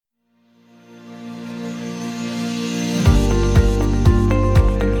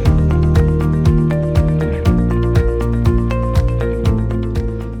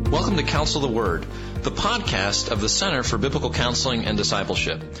Counsel the Word, the podcast of the Center for Biblical Counseling and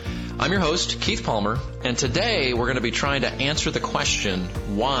Discipleship. I'm your host, Keith Palmer, and today we're going to be trying to answer the question,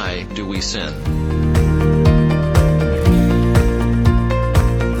 why do we sin?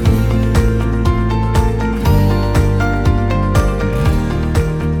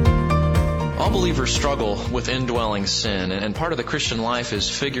 Believers struggle with indwelling sin, and part of the Christian life is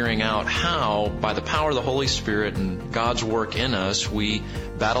figuring out how, by the power of the Holy Spirit and God's work in us, we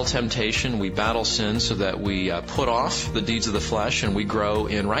battle temptation, we battle sin so that we put off the deeds of the flesh and we grow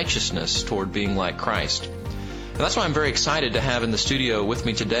in righteousness toward being like Christ. And that's why I'm very excited to have in the studio with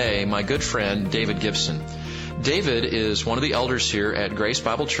me today my good friend David Gibson. David is one of the elders here at Grace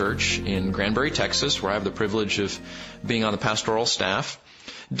Bible Church in Granbury, Texas, where I have the privilege of being on the pastoral staff.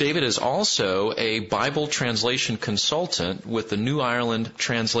 David is also a Bible translation consultant with the New Ireland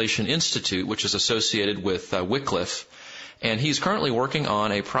Translation Institute, which is associated with Wycliffe, and he's currently working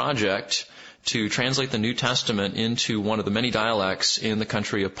on a project to translate the New Testament into one of the many dialects in the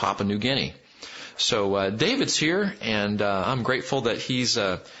country of Papua New Guinea. So David's here, and I'm grateful that he's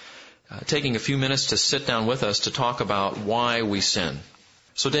taking a few minutes to sit down with us to talk about why we sin.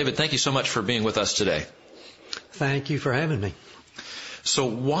 So David, thank you so much for being with us today. Thank you for having me. So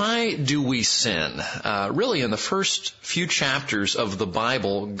why do we sin? Really, in the first few chapters of the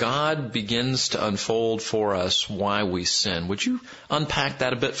Bible, God begins to unfold for us why we sin. Would you unpack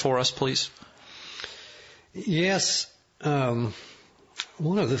that a bit for us, please? Yes. One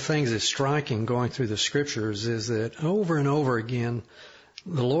of the things that's striking going through the Scriptures is that over and over again,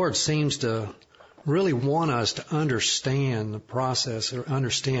 the Lord seems to really want us to understand the process or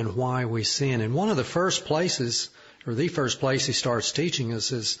understand why we sin. And one of the first places, or the first place he starts teaching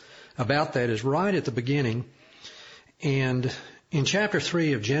us is right at the beginning. And in chapter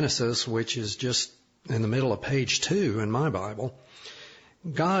 3 of Genesis, which is just in the middle of page 2 in my Bible,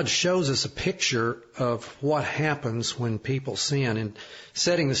 God shows us a picture of what happens when people sin. And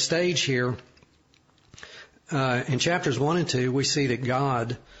setting the stage here, in chapters 1 and 2, we see that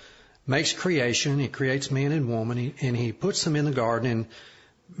God makes creation. He creates man and woman, and he puts them in the garden and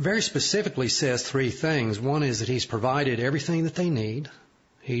very specifically says three things. One is that he's provided everything that they need.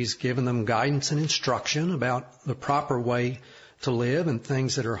 He's given them guidance and instruction about the proper way to live and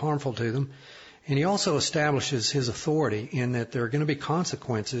things that are harmful to them. And he also establishes his authority in that there are going to be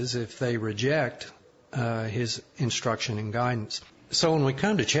consequences if they reject his instruction and guidance. So when we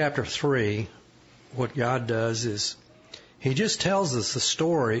come to chapter 3, what God does is he just tells us the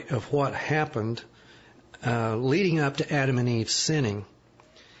story of what happened leading up to Adam and Eve sinning.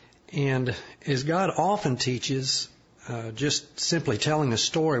 And as God often teaches, just simply telling a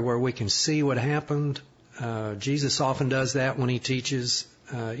story where we can see what happened, Jesus often does that when he teaches,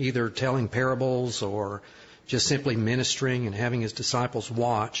 either telling parables or just simply ministering and having his disciples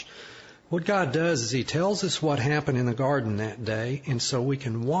watch. What God does is he tells us what happened in the garden that day, and so we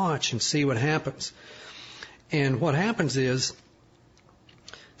can watch and see what happens. And what happens is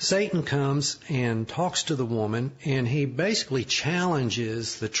Satan comes and talks to the woman, and he basically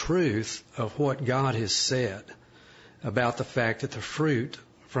challenges the truth of what God has said about the fact that the fruit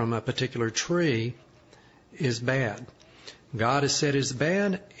from a particular tree is bad. God has said it's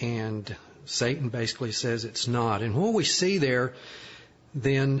bad, and Satan basically says it's not. And what we see there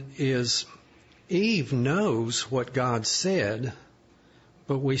then is Eve knows what God said,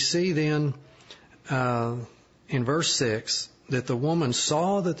 but we see then in verse 6 that the woman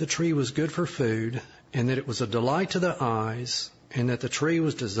saw that the tree was good for food, and that it was a delight to the eyes, and that the tree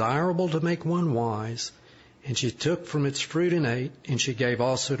was desirable to make one wise. And she took from its fruit and ate, and she gave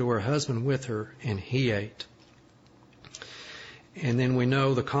also to her husband with her, and he ate. And then we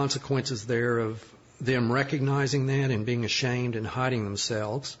know the consequences there of them recognizing that and being ashamed and hiding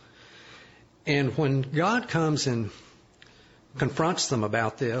themselves. And when God comes and confronts them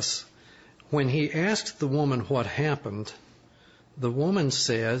about this, when he asked the woman what happened, the woman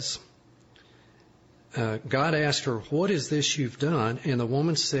says, God asked her, "What is this you've done?" And the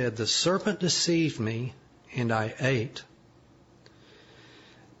woman said, "The serpent deceived me, and I ate."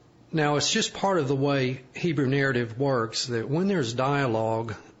 Now, it's just part of the way Hebrew narrative works that when there's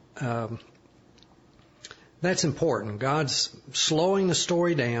dialogue, that's important. God's slowing the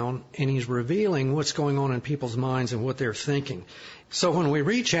story down, and he's revealing what's going on in people's minds and what they're thinking. So when we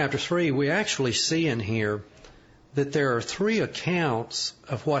read chapter 3, we actually see in here that there are three accounts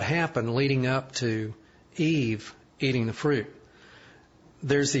of what happened leading up to Eve eating the fruit.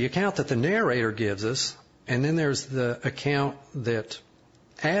 There's the account that the narrator gives us, and then there's the account that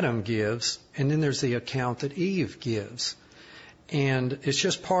Adam gives, and then there's the account that Eve gives. And it's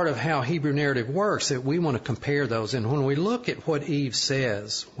just part of how Hebrew narrative works that we want to compare those. And when we look at what Eve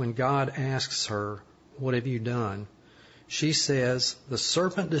says, when God asks her, "What have you done?" she says, "The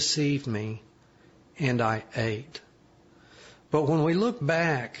serpent deceived me and I ate." But when we look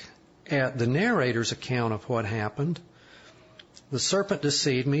back at the narrator's account of what happened, the serpent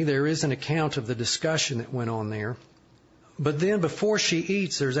deceived me. There is an account of the discussion that went on there. But then before she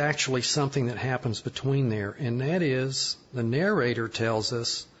eats, there's actually something that happens between there. And that is, the narrator tells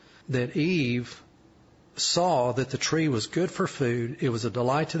us that Eve saw that the tree was good for food, it was a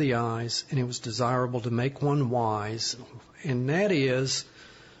delight to the eyes, and it was desirable to make one wise. And that is,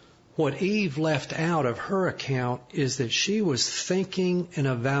 what Eve left out of her account is that she was thinking and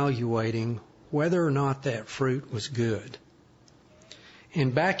evaluating whether or not that fruit was good.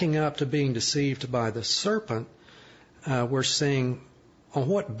 And backing up to being deceived by the serpent, we're seeing on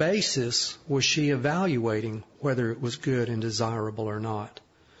what basis was she evaluating whether it was good and desirable or not.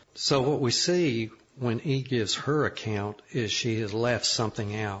 So what we see when Eve gives her account is she has left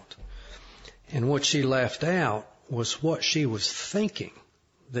something out. And what she left out was what she was thinking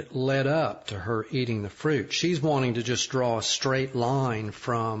that led up to her eating the fruit. She's wanting to just draw a straight line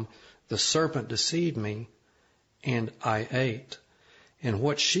from the serpent deceived me and I ate. And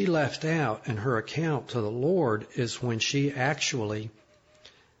what she left out in her account to the Lord is when she actually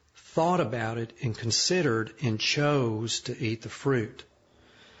thought about it and considered and chose to eat the fruit.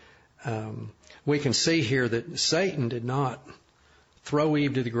 We can see here that Satan did not throw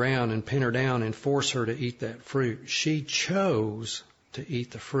Eve to the ground and pin her down and force her to eat that fruit. She chose to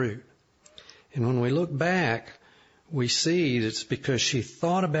eat the fruit. And when we look back, we see that it's because she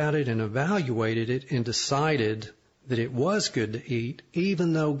thought about it and evaluated it and decided that it was good to eat,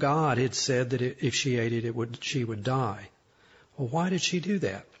 even though God had said that if she ate it, she would die. Well, why did she do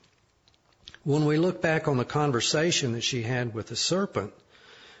that? When we look back on the conversation that she had with the serpent,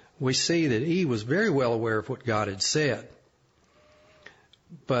 we see that Eve was very well aware of what God had said.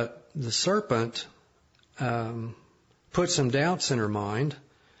 But the serpent put some doubts in her mind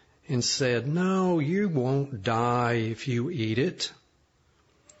and said, "No, you won't die if you eat it."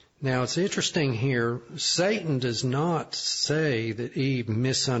 Now, it's interesting here, Satan does not say that Eve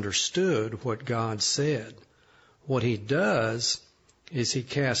misunderstood what God said. What he does is he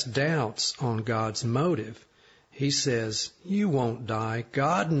casts doubts on God's motive. He says, "You won't die.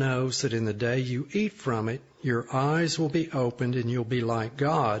 God knows that in the day you eat from it, your eyes will be opened and you'll be like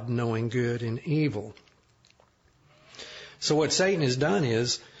God, knowing good and evil." So what Satan has done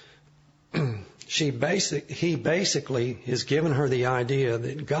is, he basically has given her the idea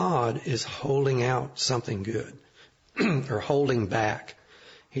that God is holding out something good or holding back.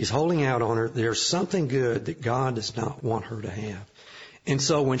 He's holding out on her. There's something good that God does not want her to have. And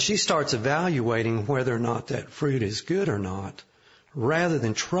so when she starts evaluating whether or not that fruit is good or not, rather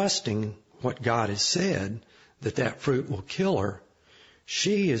than trusting what God has said, that that fruit will kill her,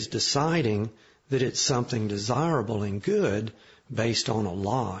 she is deciding that it's something desirable and good based on a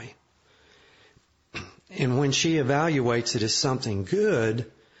lie. And when she evaluates it as something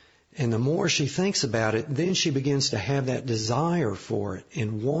good, and the more she thinks about it, then she begins to have that desire for it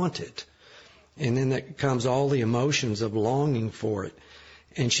and want it. And then that comes all the emotions of longing for it.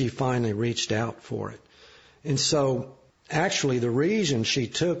 And she finally reached out for it. And so actually the reason she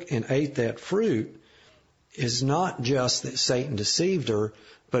took and ate that fruit is not just that Satan deceived her,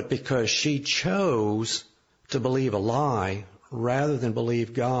 but because she chose to believe a lie rather than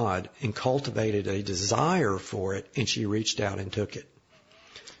believe God and cultivated a desire for it, and she reached out and took it.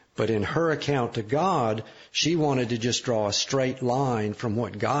 But in her account to God, she wanted to just draw a straight line from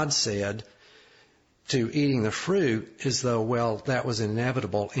what God said to eating the fruit as though, well, that was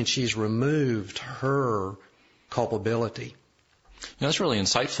inevitable, and she's removed her culpability. Now, that's really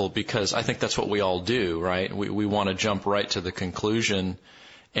insightful because I think that's what we all do, right? We want to jump right to the conclusion,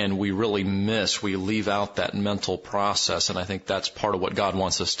 and we really we leave out that mental process, and I think that's part of what God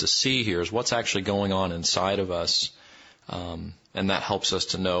wants us to see here is what's actually going on inside of us, and that helps us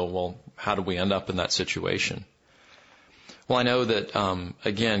to know, well, how do we end up in that situation? Well, I know that,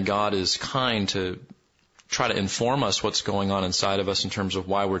 again, God is kind to try to inform us what's going on inside of us in terms of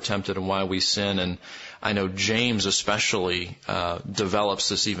why we're tempted and why we sin. And I know James especially develops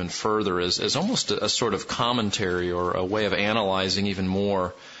this even further as almost a sort of commentary or a way of analyzing even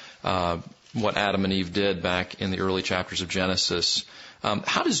more what Adam and Eve did back in the early chapters of Genesis.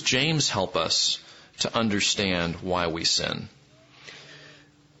 How does James help us to understand why we sin?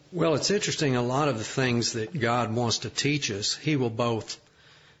 Well, it's interesting. A lot of the things that God wants to teach us, He will both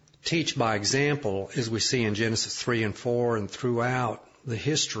teach by example, as we see in Genesis 3 and 4 and throughout the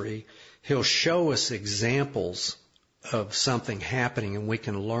history. He'll show us examples of something happening, and we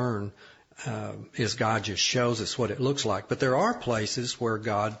can learn as God just shows us what it looks like. But there are places where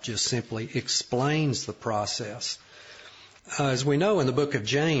God just simply explains the process. As we know in the book of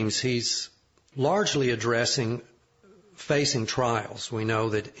James, he's largely addressing facing trials. We know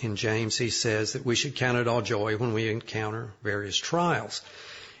that in James he says that we should count it all joy when we encounter various trials.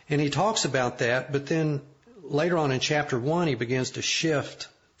 And he talks about that, but then later on in chapter 1 he begins to shift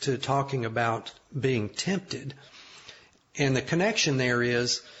to talking about being tempted. And the connection there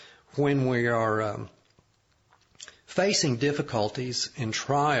is when we are facing difficulties and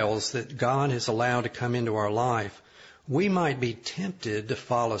trials that God has allowed to come into our life, we might be tempted to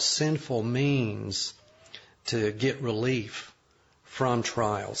follow sinful means to get relief from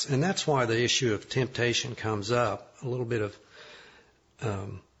trials. And that's why the issue of temptation comes up. A little bit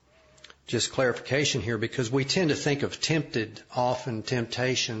of just clarification here, because we tend to think of often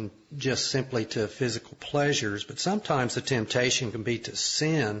temptation just simply to physical pleasures, but sometimes the temptation can be to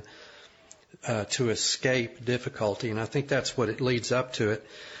sin to escape difficulty, and I think that's what it leads up to it.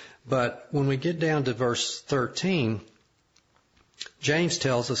 But when we get down to verse 13, James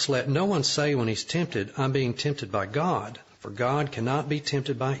tells us, let no one say when he's tempted, I'm being tempted by God. For God cannot be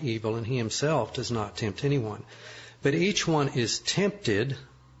tempted by evil, and he himself does not tempt anyone. But each one is tempted,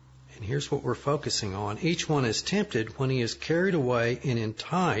 and here's what we're focusing on, each one is tempted when he is carried away and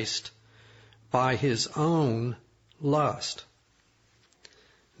enticed by his own lust.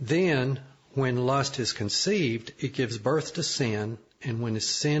 Then, when lust is conceived, it gives birth to sin, and when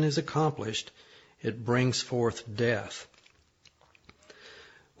sin is accomplished, it brings forth death.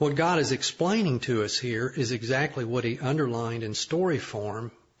 What God is explaining to us here is exactly what he underlined in story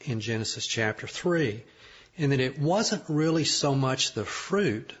form in Genesis chapter 3, in that it wasn't really so much the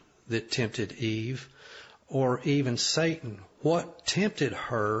fruit that tempted Eve or even Satan. What tempted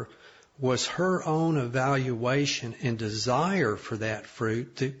her was her own evaluation and desire for that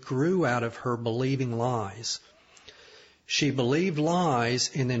fruit that grew out of her believing lies. She believed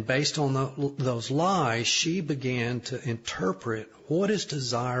lies, and then based on those lies, she began to interpret what is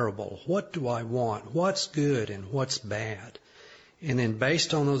desirable, what do I want, what's good and what's bad. And then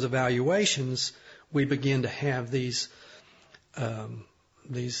based on those evaluations, we begin to have these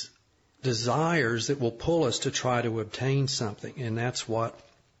desires that will pull us to try to obtain something. And that's what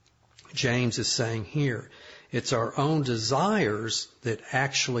James is saying here. It's our own desires that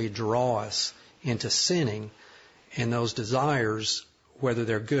actually draw us into sinning. And those desires, whether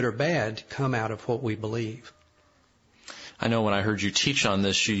they're good or bad, come out of what we believe. I know when I heard you teach on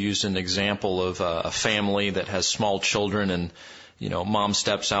this, you used an example of a family that has small children, and mom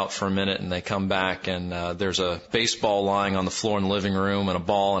steps out for a minute and they come back, and there's a baseball lying on the floor in the living room and a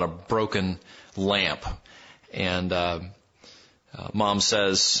ball and a broken lamp. And mom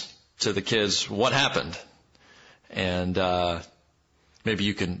says to the kids, what happened? And maybe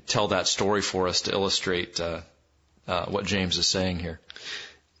you can tell that story for us to illustrate what James is saying here.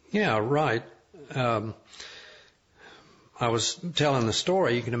 Yeah, right. I was telling the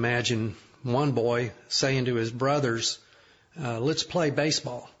story. You can imagine one boy saying to his brothers, let's play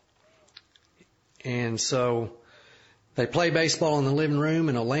baseball. And so they play baseball in the living room,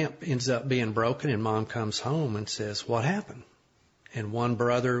 and a lamp ends up being broken, and mom comes home and says, what happened? And one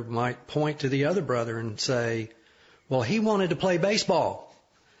brother might point to the other brother and say, well, he wanted to play baseball,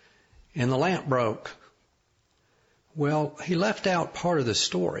 and the lamp broke. Well, he left out part of the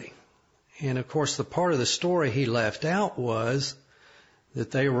story. And, of course, the part of the story he left out was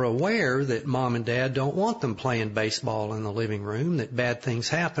that they were aware that mom and dad don't want them playing baseball in the living room, that bad things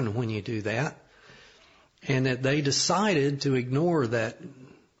happen when you do that, and that they decided to ignore that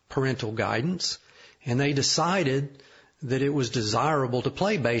parental guidance, and they decided that it was desirable to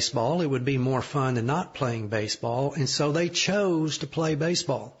play baseball. It would be more fun than not playing baseball, and so they chose to play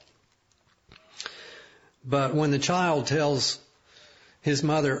baseball. But when the child tells his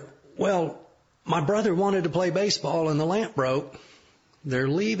mother, well, my brother wanted to play baseball and the lamp broke, they're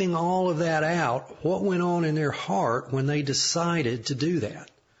leaving all of that out, what went on in their heart when they decided to do that.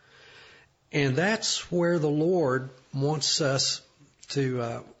 And that's where the Lord wants us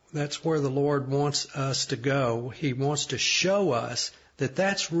to, go. He wants to show us that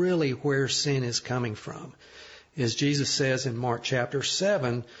that's really where sin is coming from. As Jesus says in Mark chapter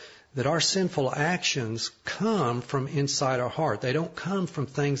 7, that our sinful actions come from inside our heart. They don't come from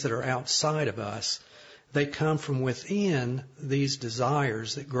things that are outside of us. They come from within these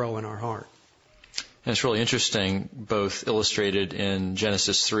desires that grow in our heart. And it's really interesting, both illustrated in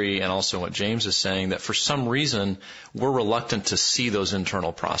Genesis 3 and also what James is saying, that for some reason we're reluctant to see those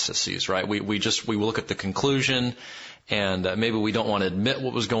internal processes, right? We look at the conclusion, and maybe we don't want to admit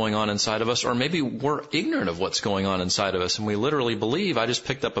what was going on inside of us, or maybe we're ignorant of what's going on inside of us, and we literally believe, I just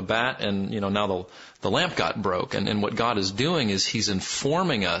picked up a bat and, now the lamp got broke. And what God is doing is He's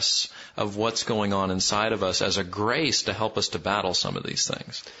informing us of what's going on inside of us as a grace to help us to battle some of these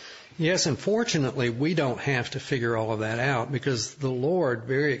things. Yes, and fortunately, we don't have to figure all of that out, because the Lord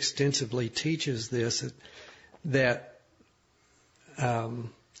very extensively teaches this, that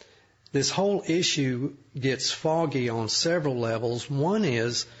this whole issue gets foggy on several levels. One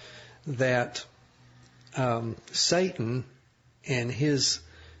is that Satan and his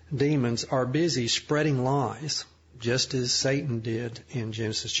demons are busy spreading lies, just as Satan did in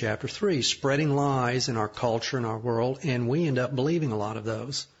Genesis chapter 3, spreading lies in our culture and our world, and we end up believing a lot of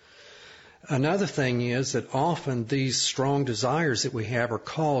those. Another thing is that often these strong desires that we have are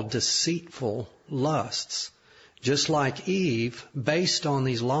called deceitful lusts. Just like Eve, based on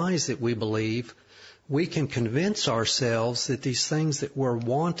these lies that we believe, we can convince ourselves that these things that we're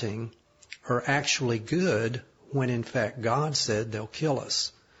wanting are actually good, when in fact God said they'll kill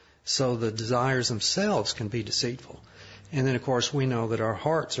us. So the desires themselves can be deceitful. And then, of course, we know that our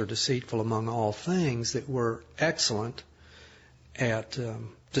hearts are deceitful among all things, that we're excellent at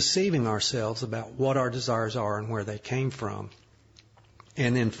deceiving ourselves about what our desires are and where they came from.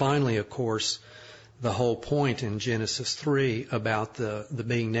 And then finally, of course, the whole point in Genesis 3 about the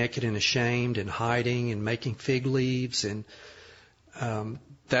being naked and ashamed and hiding and making fig leaves. And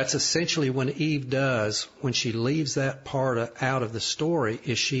that's essentially what Eve does when she leaves that part out of the story,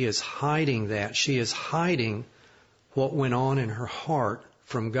 is she is hiding that. She is hiding what went on in her heart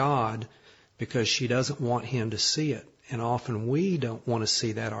from God, because she doesn't want Him to see it. And often we don't want to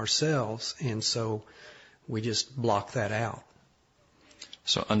see that ourselves, and so we just block that out.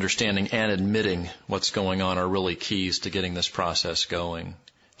 So understanding and admitting what's going on are really keys to getting this process going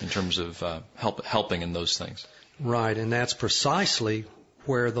in terms of helping in those things. Right, and that's precisely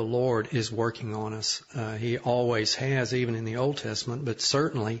where the Lord is working on us. He always has, even in the Old Testament, but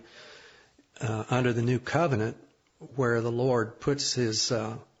certainly under the New Covenant, where the Lord puts His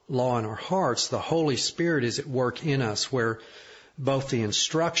law in our hearts, the Holy Spirit is at work in us, where both the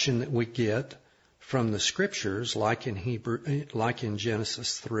instruction that we get from the Scriptures, like in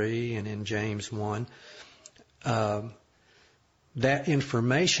Genesis 3 and in James 1, that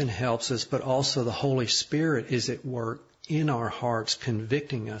information helps us, but also the Holy Spirit is at work in our hearts,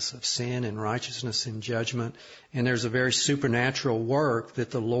 convicting us of sin and righteousness and judgment. And there's a very supernatural work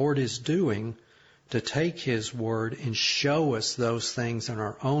that the Lord is doing to take His Word and show us those things in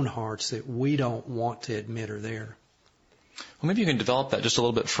our own hearts that we don't want to admit are there. Well, maybe you can develop that just a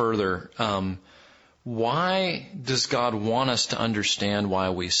little bit further. Why does God want us to understand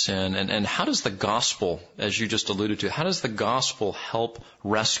why we sin? And how does the gospel, as you just alluded to, how does the gospel help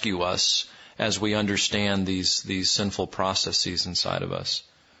rescue us as we understand these sinful processes inside of us?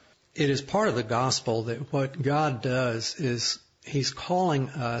 It is part of the gospel that what God does is He's calling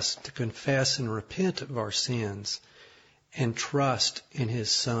us to confess and repent of our sins and trust in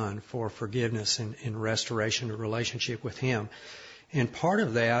His Son for forgiveness and restoration of relationship with Him. And part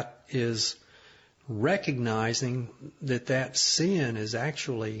of that is recognizing that sin is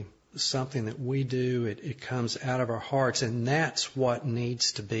actually something that we do. It comes out of our hearts, and that's what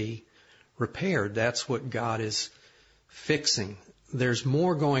needs to be repaired. That's what God is fixing. There's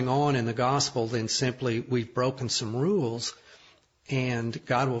more going on in the gospel than simply we've broken some rules and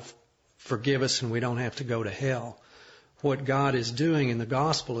God will forgive us and we don't have to go to hell. What God is doing in the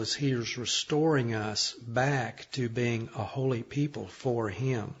gospel is He is restoring us back to being a holy people for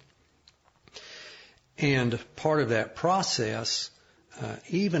Him. And part of that process,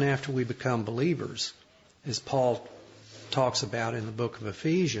 even after we become believers, as Paul talks about in the book of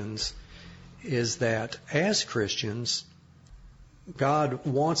Ephesians, is that as Christians, God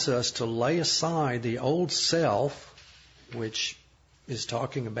wants us to lay aside the old self, which is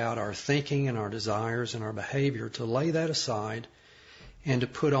talking about our thinking and our desires and our behavior, to lay that aside and to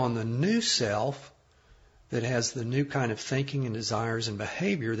put on the new self that has the new kind of thinking and desires and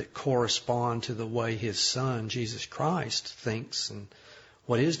behavior that correspond to the way His Son, Jesus Christ, thinks and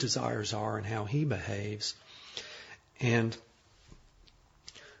what His desires are and how He behaves. And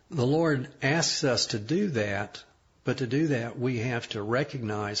the Lord asks us to do that, but to do that we have to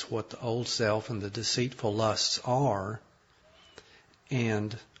recognize what the old self and the deceitful lusts are,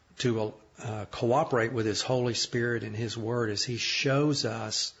 and to cooperate with His Holy Spirit and His Word as He shows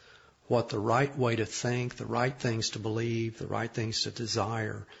us what the right way to think, the right things to believe, the right things to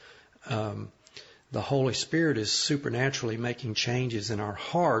desire, the Holy Spirit is supernaturally making changes in our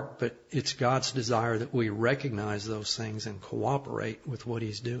heart, but it's God's desire that we recognize those things and cooperate with what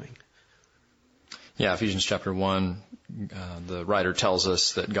He's doing. Yeah, Ephesians chapter 1, the writer tells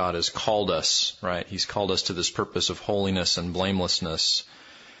us that God has called us, right? He's called us to this purpose of holiness and blamelessness.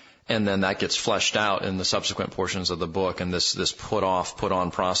 And then that gets fleshed out in the subsequent portions of the book. And this put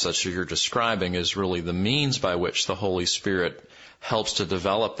on process you're describing is really the means by which the Holy Spirit helps to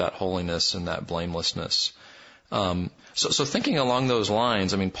develop that holiness and that blamelessness. So thinking along those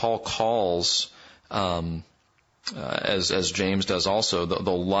lines, I mean, Paul calls, as James does also,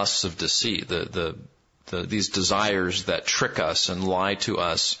 the lusts of deceit, these desires that trick us and lie to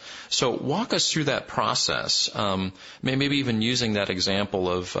us. So walk us through that process. Maybe even using that example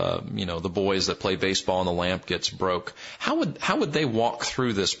of, the boys that play baseball and the lamp gets broke. How would they walk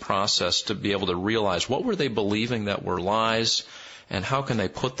through this process to be able to realize what were they believing that were lies, and how can they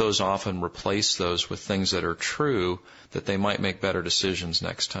put those off and replace those with things that are true, that they might make better decisions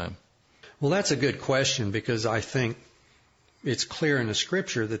next time? Well, that's a good question, because I think it's clear in the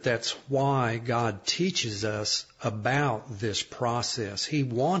Scripture that that's why God teaches us about this process. He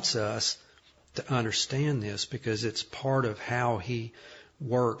wants us to understand this because it's part of how He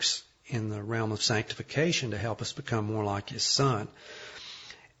works in the realm of sanctification to help us become more like His Son.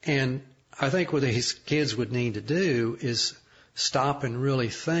 And I think what His kids would need to do is stop and really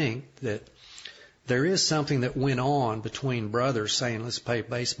think that there is something that went on between brothers saying, let's play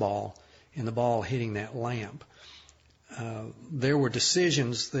baseball, and the ball hitting that lamp. There were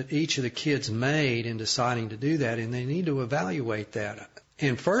decisions that each of the kids made in deciding to do that, and they need to evaluate that.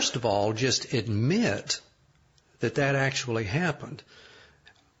 And first of all, just admit that that actually happened.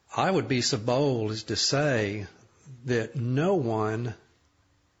 I would be so bold as to say that no one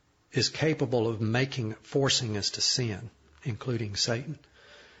is capable of forcing us to sin, including Satan.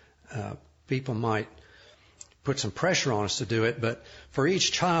 People might put some pressure on us to do it, but for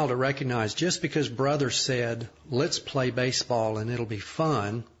each child to recognize, just because brother said, let's play baseball and it'll be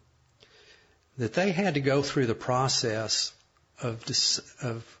fun, that they had to go through the process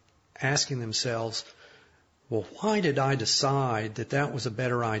of asking themselves, well, why did I decide that that was a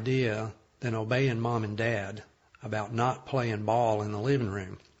better idea than obeying mom and dad about not playing ball in the living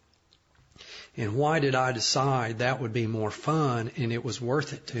room? And why did I decide that would be more fun and it was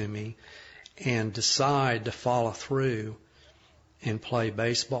worth it to me, and decide to follow through and play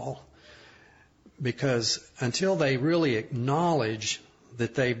baseball? Because until they really acknowledge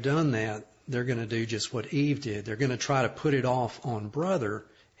that they've done that, they're going to do just what Eve did. They're going to try to put it off on brother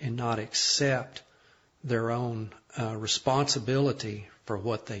and not accept their own responsibility for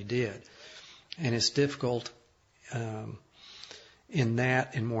what they did. And it's difficult in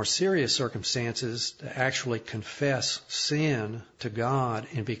that and more serious circumstances to actually confess sin to God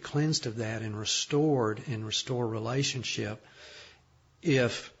and be cleansed of that and restore relationship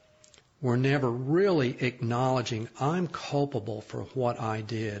if we're never really acknowledging, I'm culpable for what I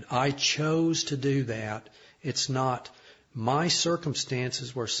did. I chose to do that. It's not my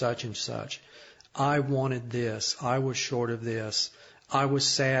circumstances were such and such. I wanted this. I was short of this. I was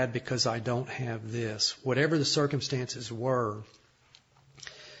sad because I don't have this. Whatever the circumstances were,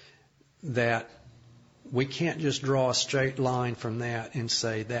 that we can't just draw a straight line from that and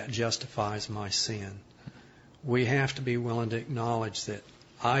say that justifies my sin. We have to be willing to acknowledge that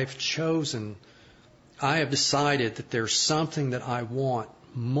I have decided that there's something that I want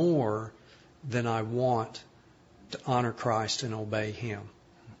more than I want to honor Christ and obey Him.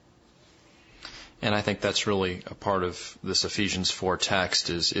 And I think that's really a part of this Ephesians 4 text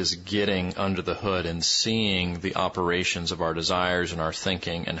is getting under the hood and seeing the operations of our desires and our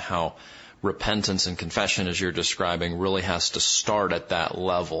thinking, and how repentance and confession, as you're describing, really has to start at that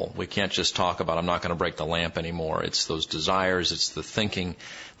level. We can't just talk about, I'm not going to break the lamp anymore. It's those desires, it's the thinking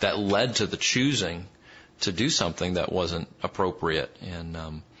that led to the choosing to do something that wasn't appropriate.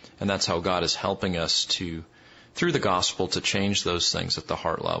 And that's how God is helping us through the gospel, to change those things at the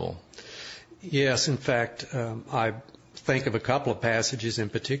heart level. Yes, in fact, I think of a couple of passages in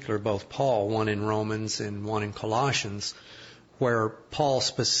particular, both Paul, one in Romans and one in Colossians, where Paul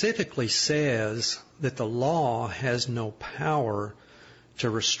specifically says that the law has no power to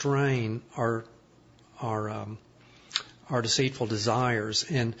restrain our deceitful desires.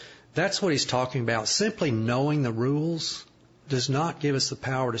 And that's what he's talking about. Simply knowing the rules does not give us the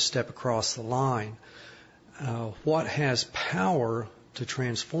power to step across the line. What has power to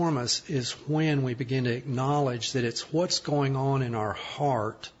transform us is when we begin to acknowledge that it's what's going on in our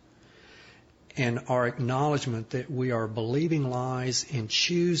heart and our acknowledgement that we are believing lies and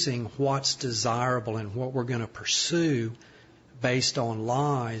choosing what's desirable and what we're going to pursue based on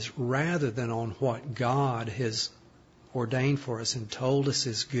lies rather than on what God has ordained for us and told us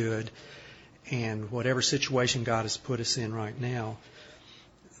is good, and whatever situation God has put us in right now,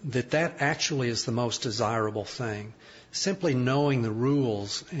 that actually is the most desirable thing. Simply knowing the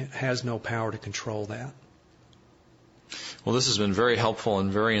rules has no power to control that. Well, this has been very helpful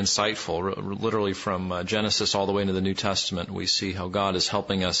and very insightful. Literally from Genesis all the way into the New Testament, we see how God is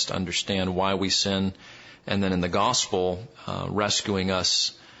helping us to understand why we sin, and then in the gospel, rescuing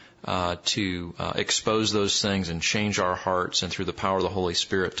us to expose those things and change our hearts, and through the power of the Holy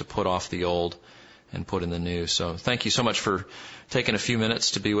Spirit to put off the old and put in the new. So thank you so much for taking a few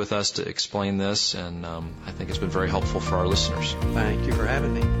minutes to be with us to explain this, and I think it's been very helpful for our listeners. Thank you for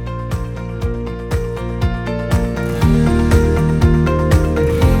having me.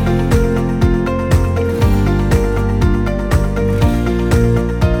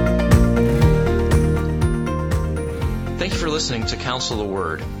 Thank you for listening to Counsel the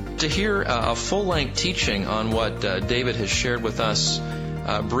Word. To hear a full-length teaching on what David has shared with us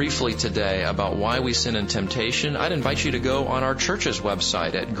briefly today about why we sin in temptation, I'd invite you to go on our church's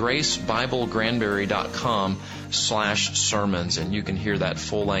website at gracebiblegranbury.com/sermons, and you can hear that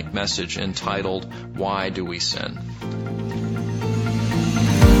full-length message entitled, Why Do We Sin?